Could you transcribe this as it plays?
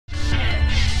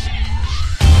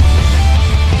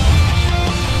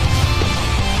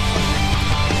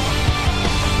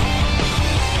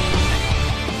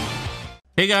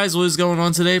Hey guys, what is going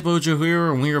on today? Bojo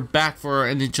here, and we are back for our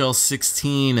NHL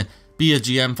 16 Be a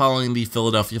GM following the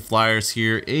Philadelphia Flyers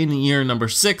here in year number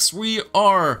 6. We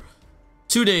are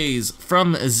 2 days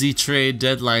from the trade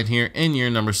deadline here in year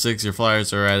number 6. Your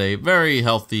Flyers are at a very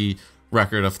healthy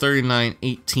record of 39,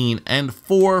 18, and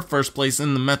 4. First place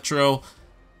in the Metro.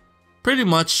 Pretty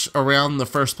much around the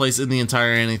first place in the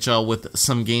entire NHL with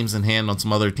some games in hand on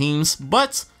some other teams.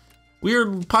 But we are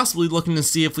possibly looking to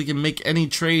see if we can make any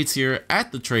trades here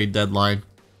at the trade deadline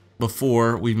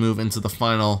before we move into the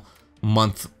final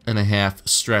month and a half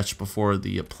stretch before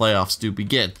the playoffs do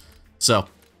begin. So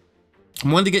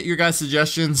I wanted to get your guys'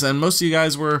 suggestions, and most of you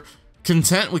guys were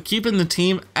content with keeping the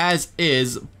team as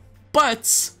is,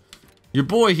 but your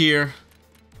boy here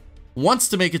wants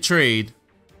to make a trade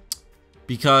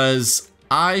because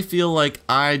I feel like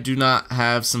I do not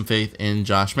have some faith in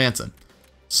Josh Manson.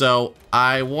 So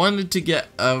I wanted to get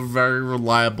a very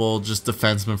reliable just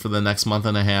defenseman for the next month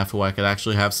and a half who I could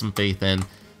actually have some faith in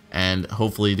and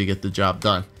hopefully to get the job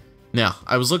done. Now,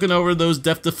 I was looking over those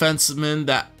depth defensemen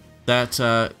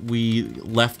that we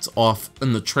left off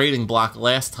in the trading block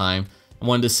last time. I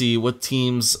wanted to see what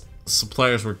teams some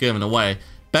players were giving away.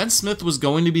 Ben Smith was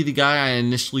going to be the guy I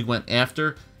initially went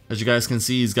after. As you guys can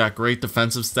see, he's got great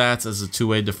defensive stats as a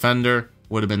two-way defender.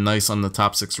 Would have been nice on the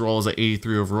top 6 roles at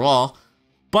 83 overall.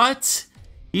 But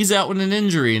he's out with an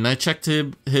injury, and I checked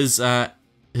his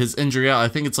injury out. I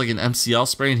think it's like an MCL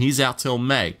sprain. He's out till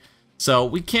May, so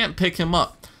we can't pick him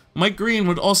up. Mike Green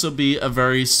would also be a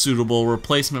very suitable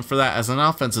replacement for that as an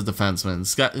offensive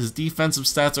defenseman. His defensive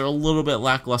stats are a little bit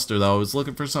lackluster, though. I was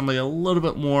looking for somebody a little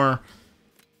bit more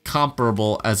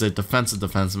comparable as a defensive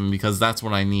defenseman because that's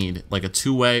what I need, like a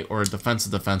two-way or a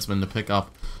defensive defenseman to pick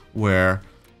up where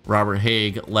Robert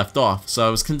Hagg left off. So I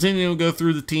was continuing to go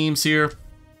through the teams here.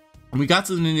 We got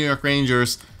to the New York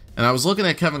Rangers, and I was looking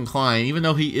at Kevin Klein. Even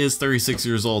though he is 36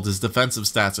 years old, his defensive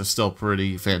stats are still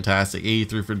pretty fantastic.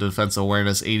 83 for defensive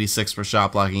awareness, 86 for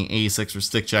shot blocking, 86 for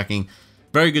stick checking.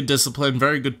 Very good discipline,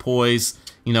 very good poise.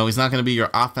 You know, he's not going to be your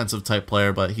offensive type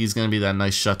player, but he's going to be that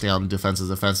nice shutdown defensive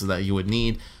that you would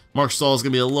need. Mark Stahl is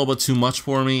going to be a little bit too much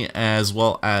for me, as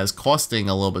well as costing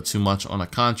a little bit too much on a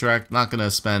contract. Not going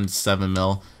to spend $7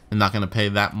 million and not going to pay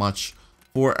that much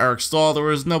for Eric Stahl. There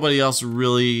was nobody else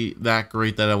really that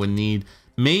great that I would need.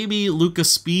 Maybe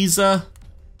Lucas Spiza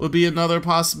would be another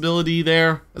possibility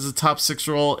there as a top 6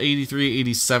 role. 83,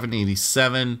 87,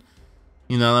 87.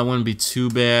 You know, that wouldn't be too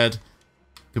bad.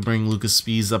 Could bring Lucas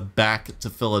Spiza back to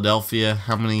Philadelphia.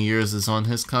 How many years is on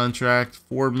his contract?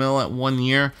 $4 million at 1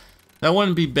 year. That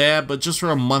wouldn't be bad, but just for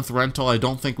a month rental, I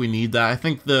don't think we need that. I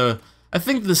think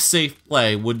the safe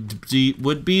play would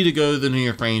be to go to the New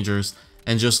York Rangers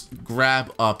and just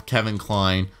grab up Kevin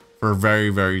Klein for very,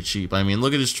 very cheap. I mean,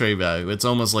 look at his trade value. It's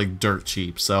almost like dirt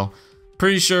cheap. So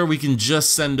pretty sure we can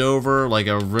just send over like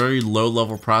a very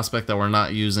low-level prospect that we're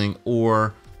not using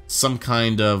or some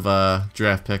kind of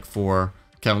draft pick for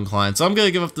Kevin Klein. So I'm going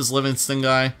to give up this Livingston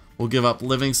guy. We'll give up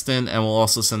Livingston, and we'll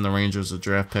also send the Rangers a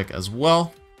draft pick as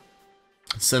well.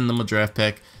 Send them a draft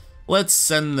pick. Let's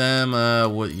send them,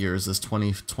 what year is this?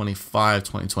 2025,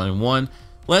 2021.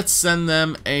 Let's send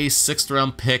them a 6th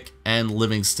round pick and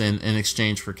Livingston in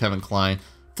exchange for Kevin Klein.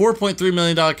 $4.3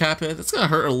 million cap hit. That's going to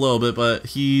hurt a little bit, but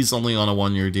he's only on a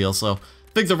 1-year deal. So I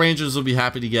think the Rangers will be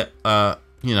happy to get,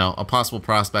 you know, a possible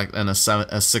prospect and a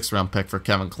 6th round pick for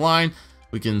Kevin Klein.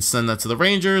 We can send that to the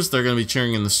Rangers. They're going to be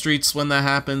cheering in the streets when that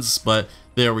happens, but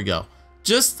there we go.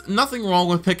 Just nothing wrong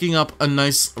with picking up a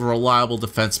nice, reliable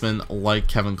defenseman like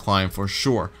Kevin Klein for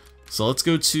sure. So let's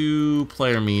go to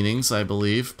player meetings, I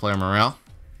believe, player morale.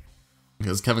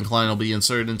 Because Kevin Klein will be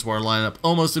inserted into our lineup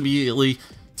almost immediately.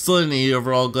 Still at an 80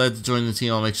 overall. Glad to join the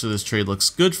team. I'll make sure this trade looks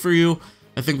good for you.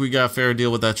 I think we got a fair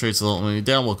deal with that trade, so don't let me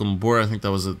down. Welcome aboard. I think that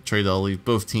was a trade that'll leave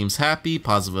both teams happy.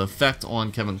 Positive effect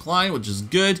on Kevin Klein, which is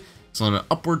good. It's on an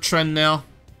upward trend now.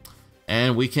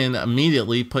 And we can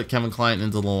immediately put Kevin Klein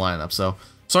into the lineup. So,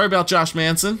 sorry about Josh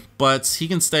Manson, but he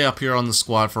can stay up here on the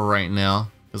squad for right now.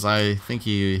 Because I think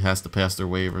he has to pass their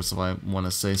waivers, if I want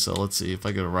to say so. Let's see if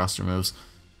I go to roster moves.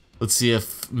 Let's see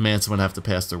if Manson would have to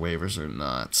pass their waivers or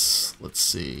not. Let's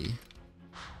see.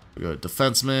 We go to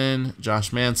defenseman,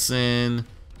 Josh Manson.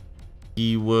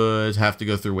 He would have to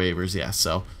go through waivers, yeah.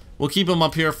 So we'll keep him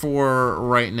up here for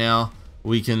right now.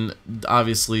 We can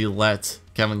obviously let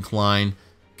Kevin Klein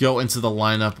go into the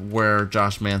lineup where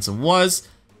Josh Manson was,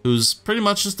 who's pretty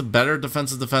much just a better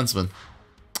defensive defenseman.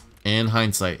 In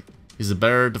hindsight, he's a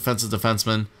better defensive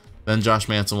defenseman than Josh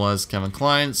Manson was. Kevin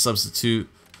Klein, substitute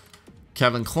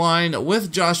Kevin Klein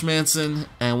with Josh Manson,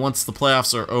 and once the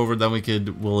playoffs are over, then we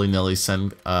could willy-nilly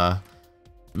send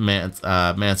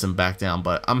Manson back down.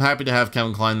 But I'm happy to have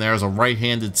Kevin Klein there as a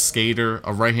right-handed skater,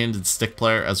 a right-handed stick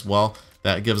player as well.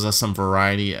 That gives us some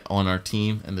variety on our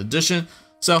team in addition.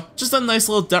 So just a nice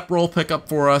little depth role pickup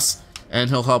for us, and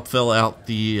he'll help fill out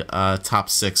the top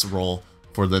 6 role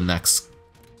for the next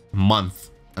month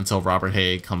until Robert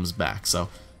Hagg comes back. So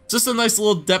just a nice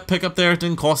little depth pickup there. It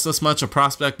didn't cost us much. A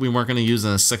prospect we weren't going to use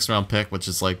in a 6th round pick, which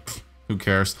is like, who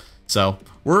cares? So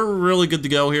we're really good to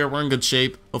go here. We're in good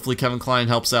shape. Hopefully Kevin Klein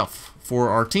helps out for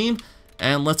our team.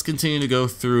 And let's continue to go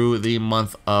through the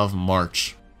month of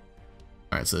March.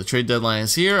 All right, so the trade deadline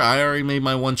is here. I already made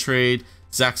my 1 trade.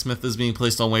 Zach Smith is being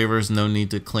placed on waivers. No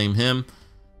need to claim him.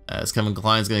 As Kevin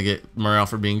Klein's going to get morale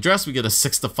for being dressed. We get a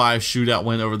 6-5 shootout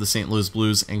win over the St. Louis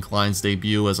Blues in Klein's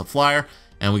debut as a Flyer.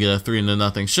 And we get a 3-0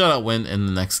 shutout win in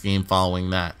the next game following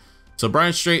that. So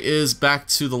Brian Straight is back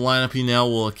to the lineup. He now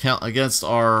will count against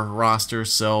our roster.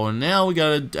 So now we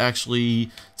got to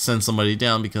actually send somebody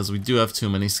down because we do have too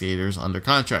many skaters under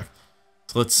contract.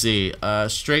 So let's see.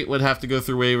 Straight would have to go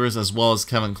through waivers as well as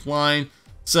Kevin Klein.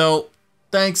 So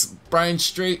thanks, Brian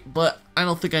Straight, but I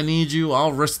don't think I need you.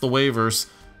 I'll risk the waivers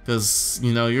because,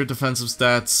 you know, your defensive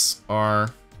stats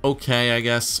are okay, I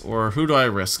guess. Or who do I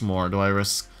risk more? Do I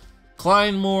risk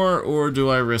Klein more or do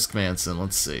I risk Manson?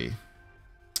 Let's see.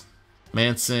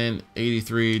 Manson,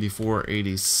 83, 84,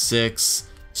 86.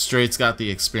 Straight's got the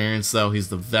experience, though. He's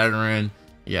the veteran.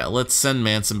 Yeah, let's send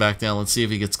Manson back down. Let's see if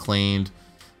he gets claimed.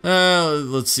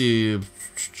 Let's see.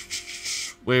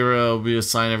 Waiver will be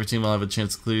assigned. Every team will have a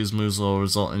chance to clear. Moves will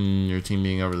result in your team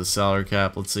being over the salary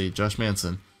cap. Let's see. Josh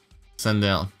Manson. Send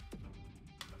down.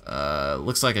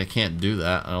 Looks like I can't do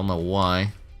that. I don't know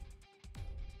why.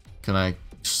 Can I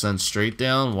send straight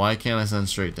down? Why can't I send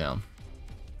straight down?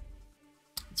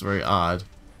 It's very odd.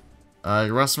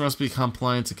 Your roster must be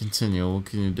compliant to continue. What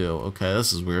can you do? Okay,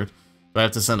 this is weird. Do I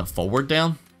have to send a forward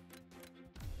down?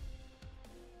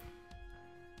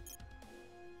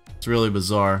 It's really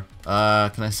bizarre.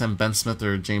 Can I send Ben Smith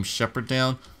or James Shepard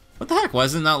down? What the heck? Why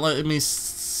is it not letting me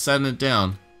send it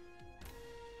down?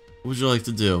 What would you like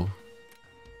to do?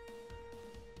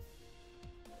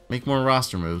 Make more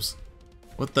roster moves.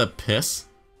 What the piss?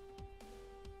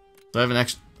 Do I have an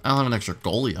extra? I don't have an extra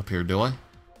goalie up here, do I?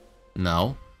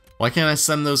 No. Why can't I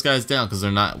send those guys down? Because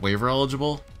they're not waiver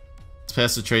eligible? It's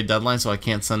past the trade deadline, so I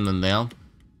can't send them down.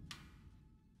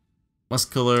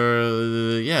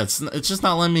 Muscular, yeah, it's just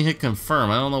not letting me hit confirm.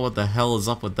 I don't know what the hell is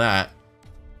up with that.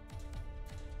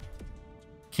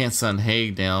 Can't send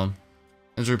Hagg down.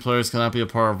 Injury players cannot be a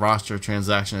part of roster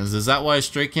transactions. Is that why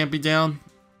Straight can't be down?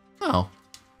 No.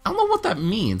 I don't know what that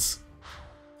means.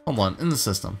 Hold on, in the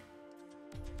system.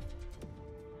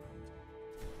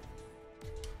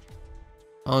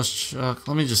 Oh,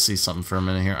 let me just see something for a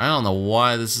minute here. I don't know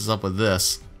why this is up with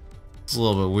this. It's a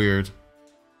little bit weird.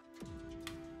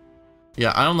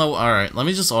 Yeah, I don't know. Alright, let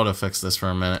me just auto-fix this for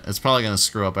a minute. It's probably going to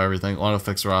screw up everything.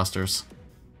 Auto-fix rosters.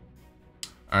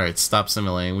 Alright, stop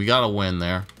simulating. We got a win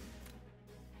there.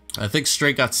 I think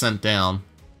Straight got sent down.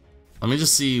 Let me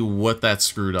just see what that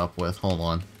screwed up with. Hold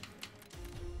on.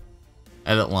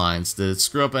 Edit lines. Did it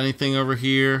screw up anything over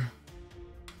here?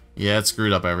 Yeah, it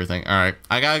screwed up everything. Alright,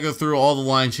 I gotta go through all the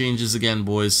line changes again,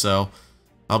 boys, so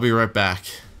I'll be right back.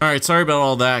 Alright, sorry about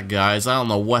all that, guys. I don't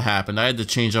know what happened. I had to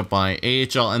change up my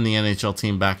AHL and the NHL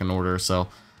team back in order, so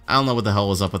I don't know what the hell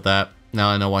was up with that. Now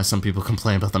I know why some people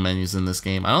complain about the menus in this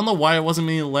game. I don't know why it wasn't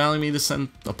allowing me to send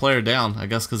a player down. I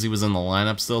guess because he was in the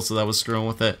lineup still, so that was screwing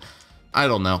with it. I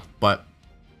don't know, but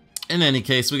in any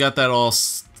case, we got that all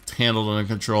handled under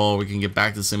control. We can get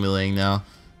back to simulating now.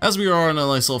 As we are on a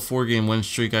nice little 4-game win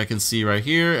streak, I can see right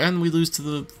here, and we lose to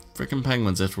the freaking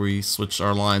Penguins after we switched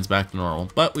our lines back to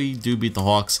normal. But we do beat the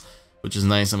Hawks, which is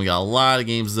nice, and we got a lot of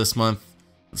games this month.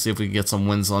 Let's see if we can get some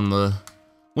wins under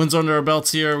our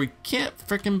belts here. We can't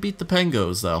freaking beat the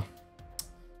Pengos though.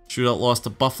 Shootout loss to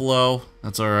Buffalo.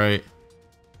 That's all right.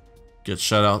 Get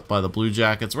shut out by the Blue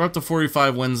Jackets. We're up to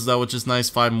 45 wins though, which is nice.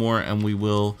 5 more, and we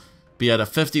will be at a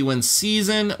 50-win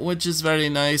season, which is very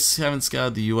nice. Haven't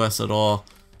scouted the U.S. at all.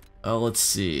 Let's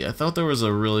see. I thought there was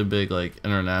a really big like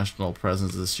international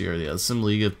presence this year. Yeah, some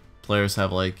Liga players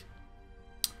have like.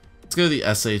 Let's go to the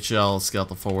SHL. Scout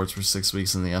the forwards for 6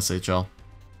 weeks in the SHL.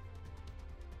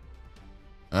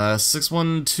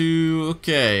 6-1-2.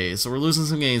 Okay, so we're losing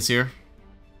some games here.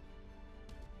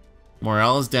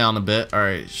 Morale is down a bit. All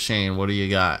right, Shane, what do you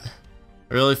got?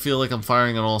 I really feel like I'm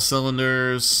firing on all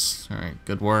cylinders. All right,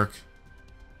 good work.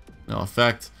 No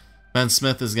effect. Ben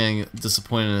Smith is getting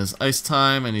disappointed in his ice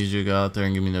time. I need you to go out there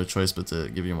and give me no choice but to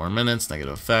give you more minutes.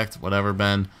 Negative effect. Whatever,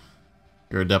 Ben.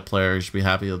 You're a depth player. You should be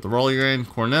happy with the role you're in.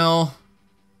 Cornell.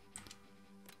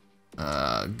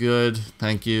 Good.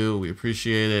 Thank you. We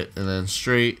appreciate it. And then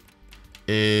straight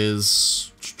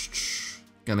is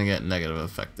gonna get negative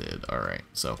affected. All right.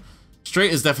 So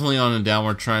straight is definitely on a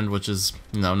downward trend, which is,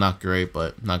 you know, not great,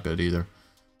 but not good either.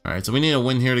 All right. So we need a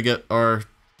win here to get our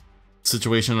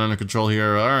situation under control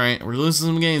here. All right. We're losing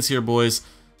some games here, boys.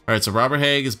 All right. So Robert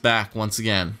Hagg is back once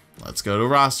again. Let's go to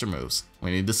roster moves.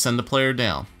 We need to send a player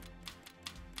down.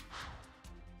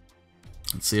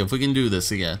 Let's see if we can do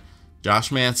this again.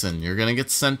 Josh Manson, you're going to get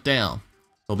sent down.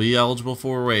 He'll be eligible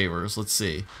for waivers. Let's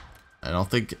see. I don't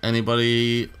think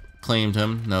anybody claimed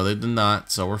him. No, they did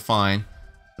not, so we're fine.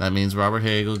 That means Robert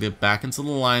Hagg will get back into the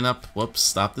lineup. Whoops,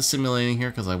 stop the simulating here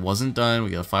because I wasn't done.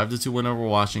 We got a 5-2 win over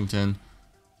Washington.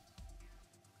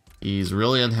 He's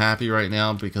really unhappy right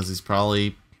now because he's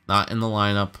probably not in the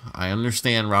lineup. I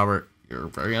understand, Robert. You're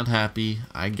very unhappy.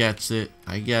 I get it.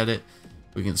 I get it.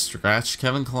 We can scratch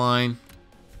Kevin Klein.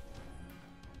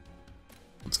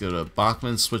 Let's go to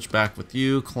Bachman, switch back with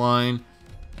you, Klein.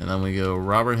 And then we go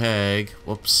Robert Hagg.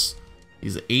 Whoops.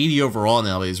 He's 80 overall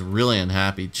now, but he's really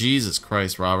unhappy. Jesus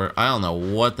Christ, Robert. I don't know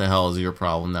what the hell is your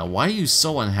problem now. Why are you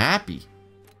so unhappy?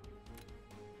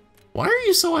 Why are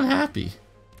you so unhappy?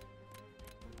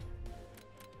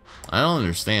 I don't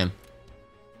understand.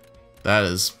 That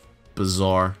is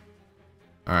bizarre.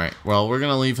 Alright, well, we're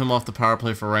going to leave him off the power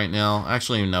play for right now.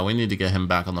 Actually, no, we need to get him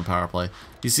back on the power play.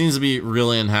 He seems to be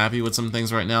really unhappy with some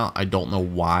things right now. I don't know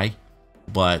why,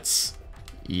 but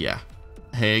yeah.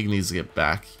 Hagg needs to get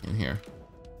back in here.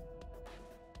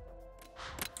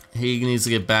 Hagg needs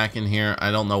to get back in here. I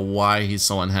don't know why he's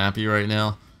so unhappy right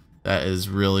now. That is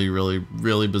really, really,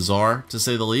 really bizarre, to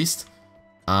say the least.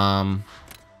 Penalty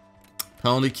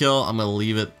kill, I'm going to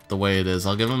leave it the way it is.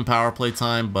 I'll give him power play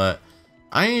time, but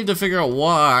I need to figure out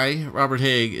why Robert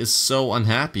Hagg is so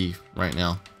unhappy right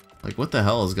now. Like, what the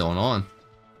hell is going on?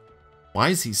 Why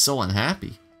is he so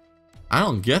unhappy? I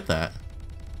don't get that.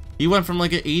 He went from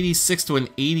like an 86 to an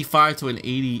 85 to an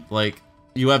 80. Like,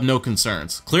 you have no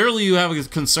concerns. Clearly, you have a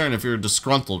concern if you're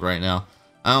disgruntled right now.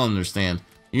 I don't understand.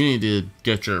 You need to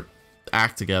get your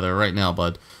act together right now,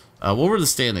 bud. What were the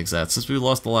standings at? Since we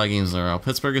lost a lot of games in a row.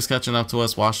 Pittsburgh is catching up to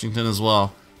us. Washington as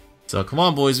well. So, come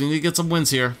on, boys. We need to get some wins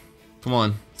here. Come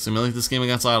on, simulate this game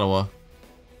against Ottawa.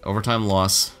 Overtime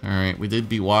loss. Alright, we did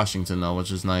beat Washington though, which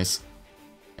is nice.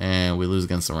 And we lose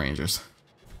against the Rangers.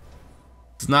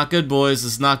 It's not good, boys.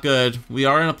 It's not good. We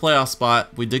are in a playoff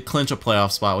spot. We did clinch a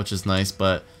playoff spot, which is nice,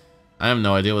 but I have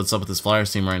no idea what's up with this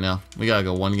Flyers team right now. We gotta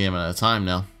go one game at a time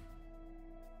now.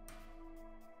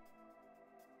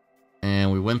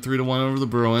 And we went 3-1 over the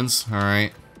Bruins.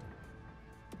 Alright.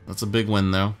 That's a big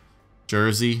win though.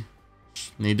 Jersey.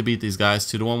 Need to beat these guys.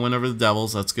 2-1 win over the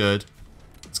Devils. That's good.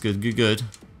 That's good, good, good.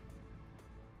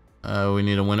 We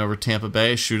need a win over Tampa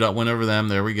Bay. Shootout win over them.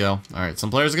 There we go. Alright,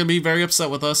 some players are going to be very upset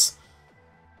with us.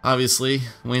 Obviously.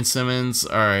 Wayne Simmons.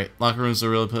 Alright, locker rooms are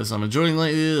really a place I'm enjoying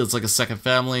lately. It's like a second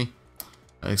family.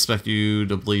 I expect you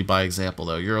to lead by example,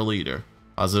 though. You're a leader.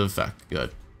 Positive effect.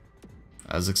 Good.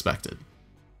 As expected.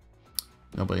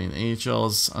 Nobody in the NHL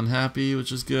is unhappy,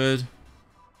 which is good.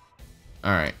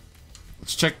 Alright.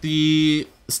 Let's check the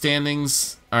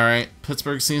standings. Alright,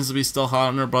 Pittsburgh seems to be still hot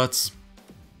on their butts.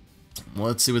 Well,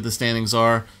 let's see what the standings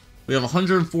are. We have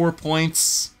 104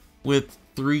 points with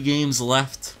 3 games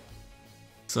left.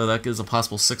 So that gives a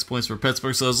possible 6 points for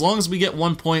Pittsburgh. So as long as we get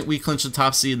 1 point, we clinch the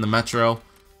top seed in the Metro.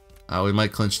 We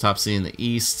might clinch top seed in the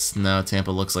East. No, Tampa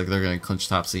looks like they're going to clinch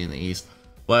top seed in the East.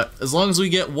 But as long as we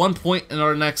get 1 point in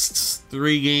our next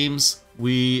 3 games,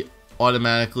 we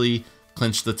automatically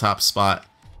clinch the top spot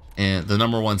and the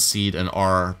 #1 seed in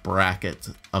our bracket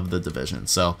of the division.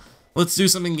 So let's do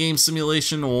some in-game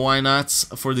simulation. Why not?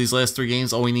 For these last 3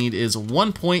 games, all we need is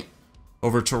 1 point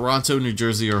over Toronto, New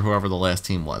Jersey, or whoever the last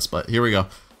team was. But here we go.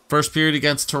 First period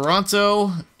against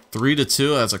Toronto,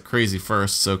 3-2. That's a crazy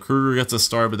first. So Kruger gets a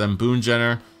start, but then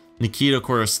Boone-Jenner, Nikita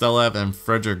Korostelev, and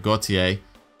Frederick Gauthier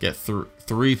get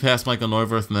 3 past Michael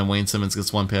Neuwirth, and then Wayne Simmons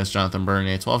gets 1 past Jonathan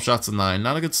Bernier. 12 shots to 9.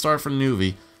 Not a good start for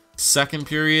Nuvi. Second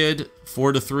period,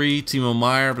 4-3, Timo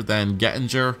Meier, but then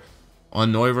Gettinger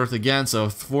on Neuwirth again, so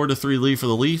 4-3 lead for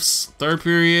the Leafs. Third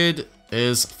period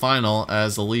is final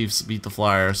as the Leafs beat the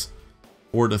Flyers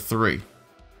 4-3.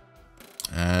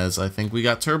 As I think we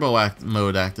got turbo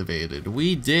mode activated.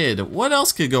 We did. What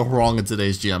else could go wrong in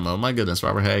today's GM mode? My goodness,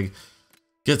 Robert Hagg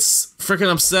gets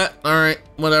freaking upset. Alright,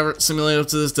 whatever. Simulate up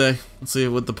to this day. Let's see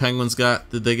what the Penguins got.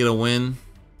 Did they get a win?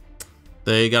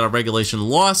 They got a regulation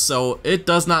loss, so it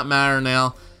does not matter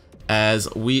now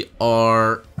as we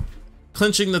are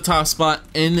clinching the top spot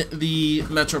in the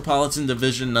Metropolitan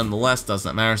Division. Nonetheless, does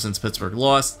not matter since Pittsburgh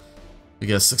lost. We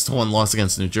get a 6-1 loss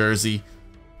against New Jersey.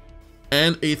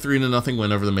 and a 3-0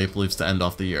 win over the Maple Leafs to end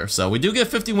off the year. So we do get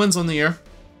 50 wins on the year.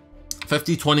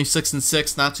 50, 26, and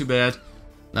 6. Not too bad.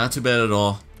 Not too bad at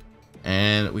all.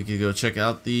 And we could go check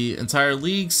out the entire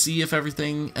league, see if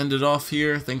everything ended off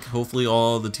here. I think hopefully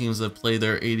all the teams have played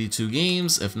their 82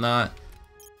 games. If not,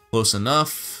 close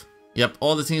enough. Yep,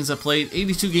 all the teams have played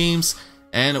 82 games,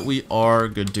 and we are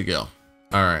good to go.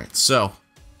 Alright, so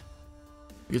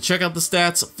you can check out the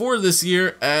stats for this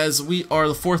year, as we are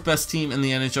the 4th best team in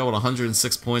the NHL with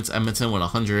 106 points. Edmonton with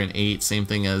 108. Same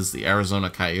thing as the Arizona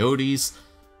Coyotes.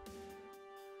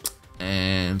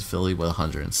 And Philly with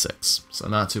 106. So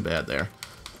not too bad there.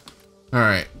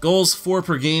 Alright, goals for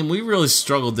per game. We really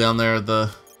struggled down there at the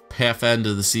half end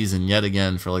of the season yet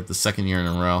again for like the 2nd year in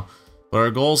a row. But our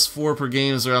goals for per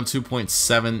game is around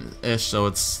 2.7-ish, so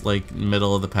it's like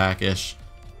middle of the pack-ish.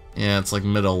 Yeah, it's like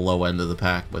middle low end of the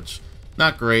pack, which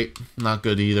not great, not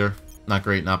good either. Not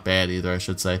great, not bad either, I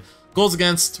should say. Goals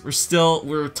against,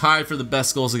 we're tied for the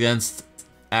best goals against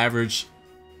average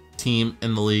team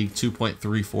in the league,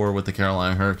 2.34 with the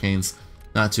Carolina Hurricanes.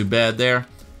 Not too bad there.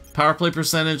 Power play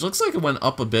percentage looks like it went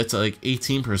up a bit to like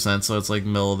 18%, so it's like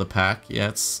middle of the pack. Yeah,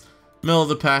 it's middle of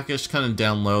the pack-ish, kind of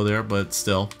down low there, but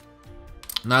still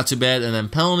not too bad. And then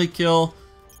penalty kill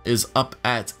is up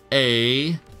at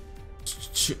a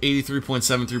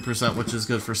 83.73%, which is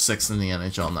good for 6th in the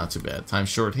NHL. Not too bad. Time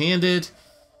short-handed.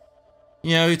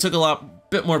 You know, he took a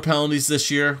bit more penalties this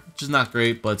year, which is not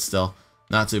great, but still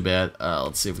not too bad.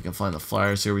 Let's see if we can find the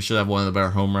Flyers here. We should have one of the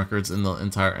better home records in the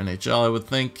entire NHL, I would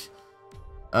think.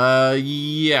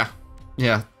 Yeah,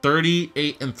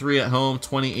 38-3 at home,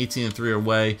 20-18-3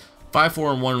 away,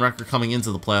 5-4-1 record coming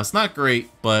into the playoffs. Not great,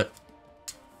 but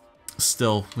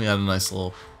still, we had a nice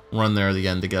little run there at the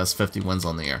end to get us 50 wins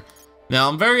on the year. Now,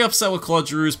 I'm very upset with Claude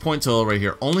Giroux's point total right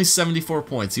here. Only 74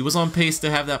 points. He was on pace to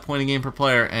have that point a game per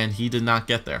player, and he did not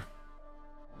get there,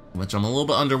 which I'm a little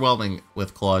bit underwhelming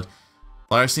with Claude.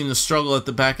 Flyers seem to struggle at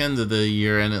the back end of the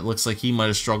year, and it looks like he might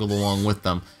have struggled along with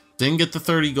them. Didn't get to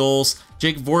 30 goals.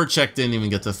 Jake Voracek didn't even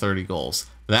get to 30 goals.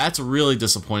 That's really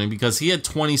disappointing because he had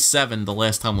 27 the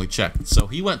last time we checked. So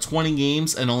he went 20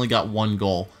 games and only got 1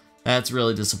 goal. That's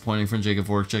really disappointing from Jacob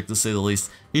Voracek, to say the least.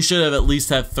 He should have at least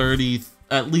had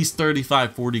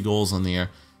 35, 40 goals on the year.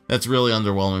 That's really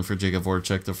underwhelming for Jacob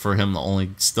Voracek, for him to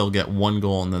only still get 1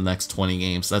 goal in the next 20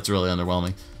 games. That's really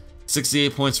underwhelming.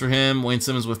 68 points for him. Wayne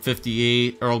Simmons with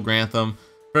 58. Earl Grantham,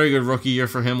 very good rookie year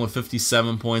for him with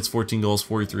 57 points, 14 goals,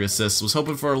 43 assists. Was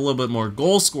hoping for a little bit more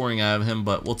goal scoring out of him,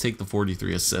 but we'll take the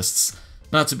 43 assists.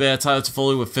 Not too bad. Tyler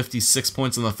Toffoli with 56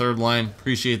 points on the 3rd line.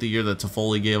 Appreciate the year that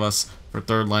Toffoli gave us for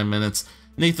 3rd line minutes.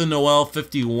 Nathan Noel,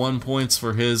 51 points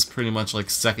for his pretty much like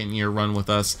 2nd year run with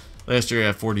us. Last year he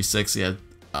had 46. He had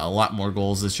a lot more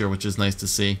goals this year, which is nice to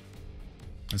see.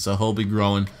 So he'll be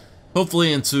growing,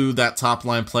 hopefully, into that top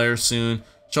line player soon.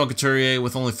 Sean Couturier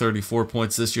with only 34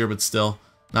 points this year, but still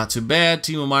not too bad.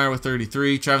 Timo Meier with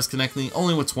 33. Travis Konechny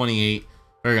only with 28.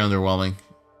 Very underwhelming.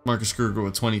 Marcus Kruger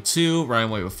with 22. Ryan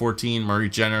White with 14. Murray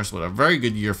Jenners with a very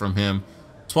good year from him.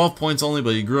 12 points only,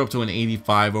 but he grew up to an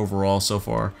 85 overall so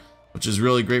far, which is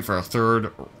really great for a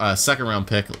 2nd round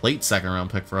pick. Late 2nd round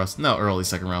pick for us. No, early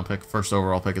 2nd round pick. 1st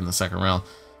overall pick in the 2nd round.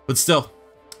 But still,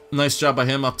 nice job by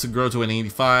him up to grow to an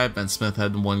 85. Ben Smith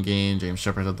had 1 game. James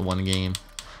Shepard had the 1 game.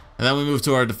 And then we move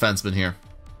to our defenseman here.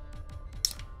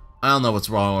 I don't know what's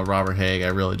wrong with Robert Hagg. I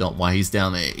really don't. Why he's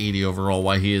down at 80 overall.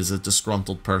 Why he is a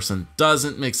disgruntled person.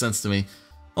 Doesn't make sense to me.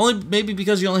 Maybe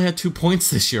because you only had 2 points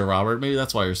this year, Robert. Maybe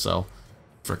that's why you're so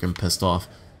freaking pissed off.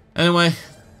 Anyway,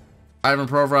 Ivan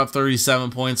Provorov, 37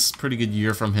 points. Pretty good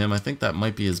year from him. I think that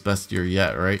might be his best year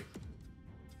yet, right?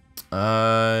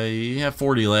 He had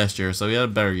 40 last year, so he had a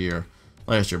better year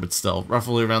last year, but still,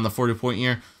 roughly around the 40-point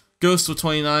year. Ghost with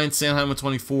 29, Sanheim with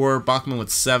 24, Bachman with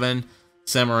 7,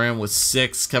 Sam Moran with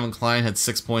 6, Kevin Klein had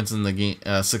 6 points in the game,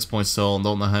 6 points total, and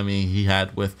don't know how many he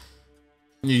had with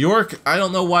New York. I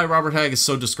don't know why Robert Hagg is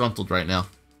so disgruntled right now.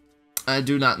 I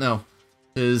do not know.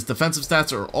 His defensive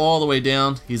stats are all the way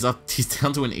down. He's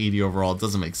down to an 80 overall. It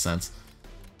doesn't make sense.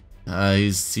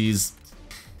 He's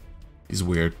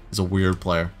weird. He's a weird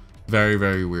player. Very,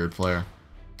 very weird player.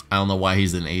 I don't know why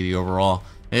he's an 80 overall.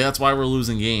 Maybe that's why we're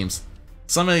losing games.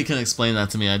 Somebody can explain that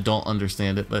to me. I don't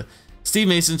understand it. But Steve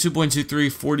Mason, 2.23,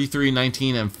 43,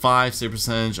 19, and 5. Save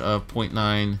percentage of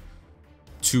 .924.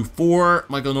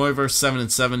 Michael Neuver,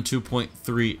 7-7,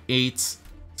 2.38.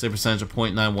 Save percentage of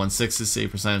 .916. His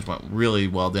save percentage went really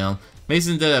well down.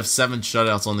 Mason did have 7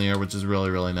 shutouts on the air, which is really,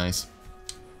 really nice.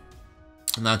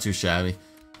 Not too shabby.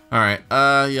 Alright,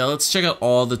 yeah, let's check out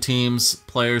all the teams'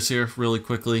 players here really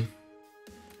quickly.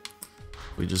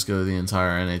 We just go to the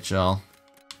entire NHL.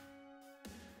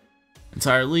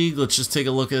 entire league. Let's just take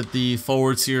a look at the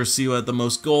forwards here, see who had the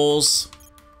most goals.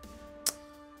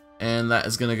 And that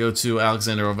is going to go to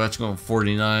Alexander Ovechkin with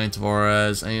 49,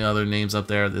 Tavares, any other names up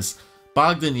there. This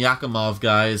Bogdan Yakimov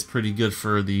guy is pretty good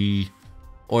for the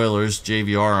Oilers.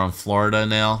 JVR on Florida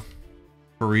now.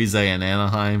 Parise and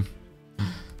Anaheim.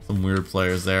 Some weird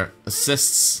players there.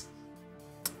 Assists.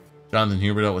 Jonathan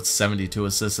Huberdeau with 72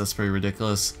 assists. That's pretty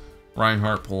ridiculous.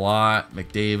 Reinhart, Palat,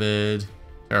 McDavid.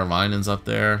 Teravainen's up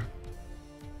there.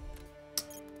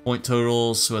 Point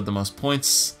totals. Who had the most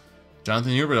points?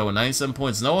 Jonathan Huberdeau with 97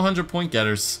 points. No 100-point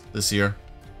getters this year.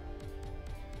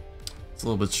 It's a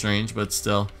little bit strange, but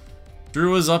still.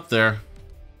 Drew is up there.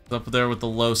 Up there with the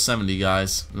low 70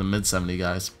 guys. The mid 70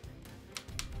 guys.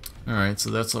 Alright, so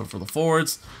that's all for the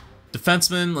forwards.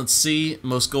 Defensemen, let's see.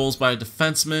 Most goals by a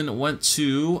defenseman went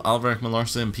to Oliver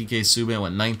Ekman-Larsson and PK Subban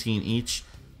with 19 each.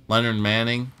 Leonard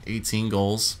Manning, 18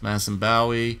 goals. Madison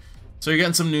Bowie. So you're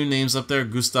getting some new names up there.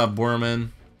 Gustav Borman,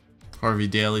 Harvey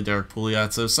Daly, Derek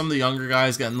Pouliot. So some of the younger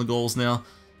guys getting the goals now.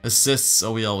 Assists,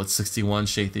 OEL with 61.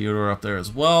 Shea Theodore up there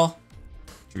as well.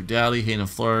 Drew Doughty, Hayden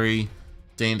Fleury,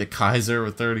 Dane DeKaiser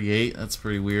with 38. That's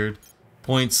pretty weird.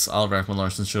 Points, Oliver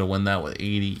Ekman-Larsson should have won that with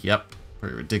 80. Yep,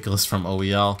 pretty ridiculous from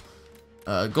OEL.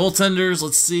 Goaltenders,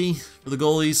 let's see, for the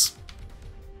goalies.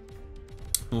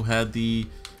 Who had the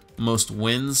most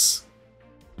wins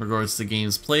in regards to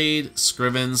games played?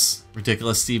 Scrivens,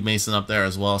 ridiculous. Steve Mason up there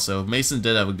as well. So Mason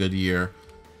did have a good year.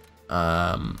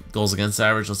 Goals against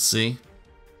average, let's see.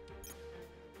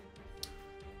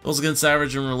 Goals against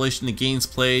average in relation to games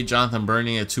played. Jonathan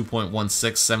Bernier at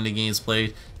 2.16, 70 games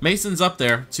played. Mason's up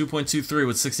there, 2.23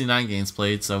 with 69 games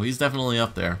played, so he's definitely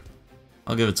up there.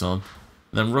 I'll give it to him.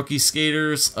 And then rookie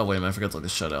skaters. Oh, wait a minute, I forgot to look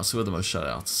at shutouts. Who had the most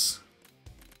shutouts?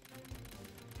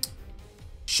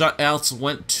 Shutouts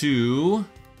went to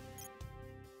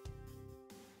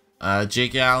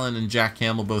Jake Allen and Jack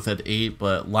Campbell both had 8,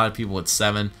 but a lot of people had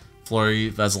 7.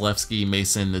 Fleury, Vasilevsky,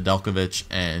 Mason, Nedeljkovic,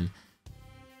 and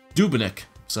Dubnyk.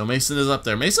 So Mason is up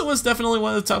there. Mason was definitely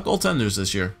one of the top goaltenders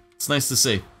this year. It's nice to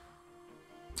see.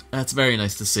 That's very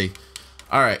nice to see.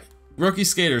 All right, rookie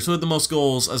skaters. Who had the most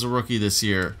goals as a rookie this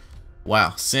year?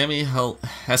 Wow, Sammy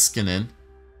Heiskanen,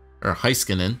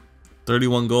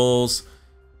 31 goals.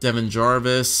 Devin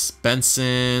Jarvis,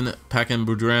 Benson, Paquin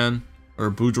Boudreau,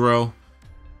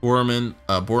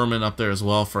 Borman up there as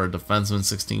well for a defenseman,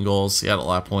 16 goals. He had a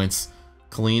lot of points.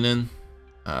 Kalinin,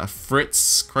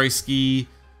 Fritz, Kreisky,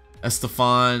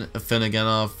 Estefan,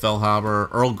 Afinogenov, Fellhaber.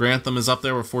 Earl Grantham is up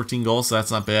there with 14 goals, so that's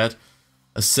not bad.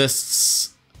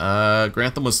 Assists.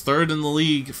 Grantham was 3rd in the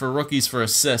league for rookies for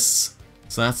assists,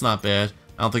 so that's not bad.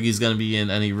 I don't think he's going to be in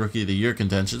any Rookie of the Year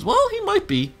contentions. Well, he might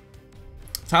be.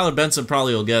 Tyler Benson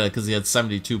probably will get it because he had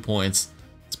 72 points.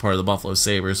 It's part of the Buffalo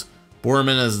Sabres.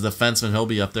 Borman as a defenseman, he'll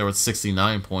be up there with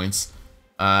 69 points.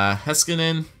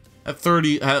 Heiskanen at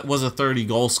 30 was a 30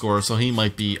 goal scorer, so he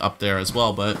might be up there as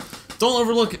well. But don't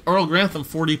overlook Earl Grantham,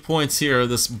 40 points here.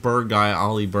 This Berg guy,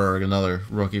 Ollie Berg, another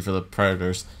rookie for the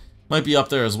Predators, might be up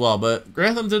there as well. But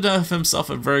Grantham did have himself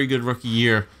a very good rookie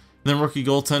year. And then rookie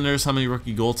goaltenders, how many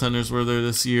rookie goaltenders were there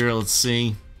this year? Let's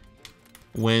see.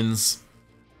 Wins.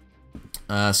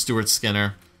 Stuart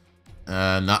Skinner.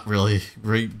 Not really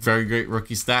very great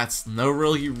rookie stats. No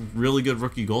really good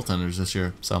rookie goaltenders this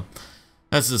year. So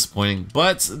that's disappointing.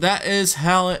 But that is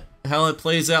how it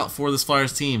plays out for this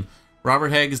Flyers team. Robert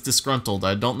Hagg is disgruntled.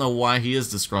 I don't know why he is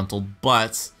disgruntled,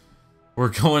 but we're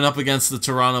going up against the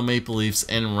Toronto Maple Leafs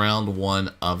in round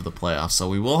 1 of the playoffs. So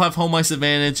we will have home ice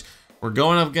advantage. We're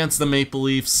going up against the Maple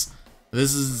Leafs.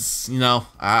 This is, you know,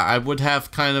 I would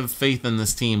have kind of faith in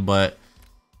this team, but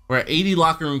we're at 80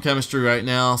 locker room chemistry right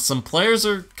now. Some players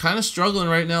are kind of struggling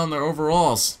right now in their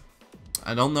overalls.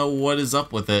 I don't know what is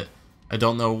up with it. I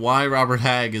don't know why Robert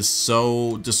Hagg is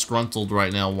so disgruntled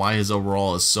right now, why his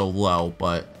overall is so low,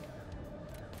 but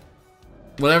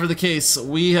whatever the case,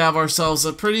 we have ourselves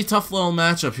a pretty tough little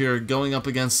matchup here going up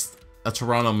against a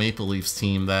Toronto Maple Leafs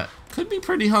team that could be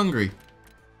pretty hungry.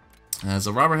 As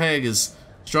Robert Hagg is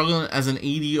struggling as an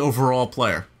 80 overall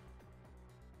player.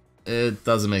 It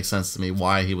doesn't make sense to me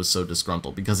why he was so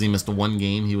disgruntled. Because he missed 1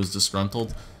 game, he was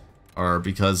disgruntled? Or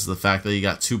because the fact that he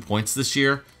got 2 points this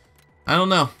year? I don't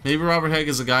know. Maybe Robert Hagg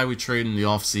is a guy we trade in the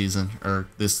offseason, or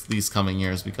these coming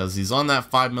years, because he's on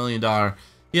that $5 million.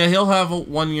 Yeah, he'll have a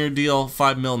 1-year deal,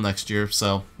 $5 million next year,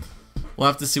 so we'll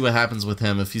have to see what happens with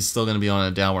him if he's still going to be on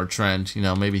a downward trend. You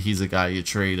know, maybe he's a guy you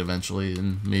trade eventually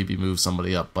and maybe move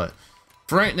somebody up. But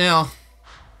for right now,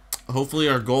 hopefully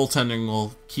our goaltending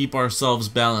will keep ourselves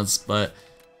balanced, but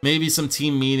maybe some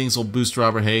team meetings will boost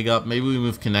Robert Hagg up. Maybe we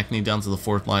move Konechny down to the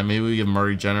 4th line. Maybe we give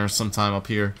Murray Jenner some time up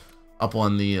here. up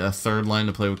on the third line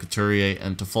to play with Couturier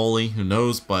and Toffoli. Who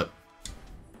knows? But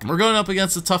we're going up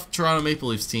against a tough Toronto Maple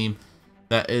Leafs team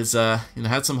that is,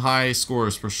 had some high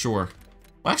scores for sure.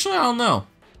 Well, actually, I don't know.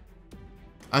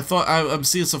 I'm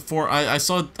seeing some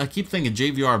I keep thinking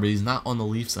JVR, but he's not on the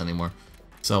Leafs anymore.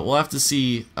 So we'll have to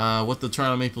see what the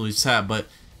Toronto Maple Leafs have. But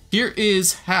here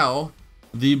is how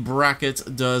the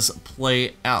bracket does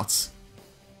play out.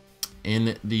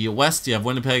 In the West, you have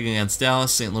Winnipeg against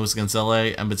Dallas, St. Louis against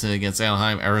LA, Edmonton against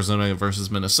Anaheim, Arizona versus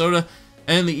Minnesota.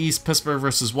 And in the East, Pittsburgh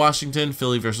versus Washington,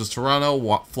 Philly versus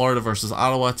Toronto, Florida versus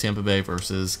Ottawa, Tampa Bay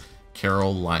versus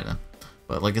Carolina.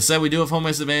 But like I said, we do have home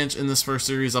ice advantage in this first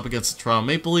series up against the Toronto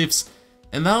Maple Leafs.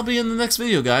 And that'll be in the next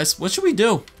video, guys. What should we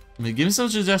do? I mean, give me some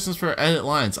suggestions for edit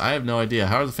lines. I have no idea.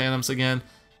 How are the Phantoms again?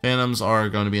 Phantoms are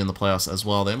going to be in the playoffs as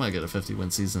well. They might get a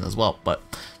 50-win season as well. But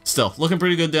still, looking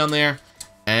pretty good down there.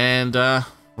 And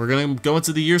we're going to go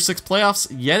into the Year 6 playoffs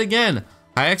yet again.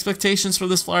 High expectations for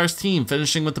this Flyers team,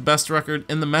 finishing with the best record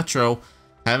in the Metro,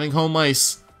 having home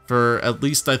ice for at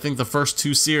least, I think, the first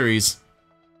 2 series.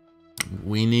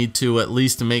 We need to at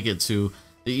least make it to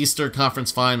the Eastern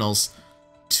Conference Finals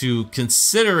to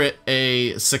consider it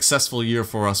a successful year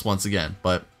for us once again.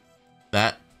 But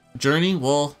that journey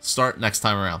will start next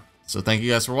time around. So thank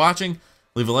you guys for watching.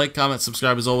 Leave a like, comment,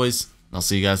 subscribe as always, and I'll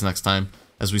see you guys next time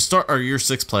as we start our Year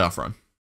 6 playoff run.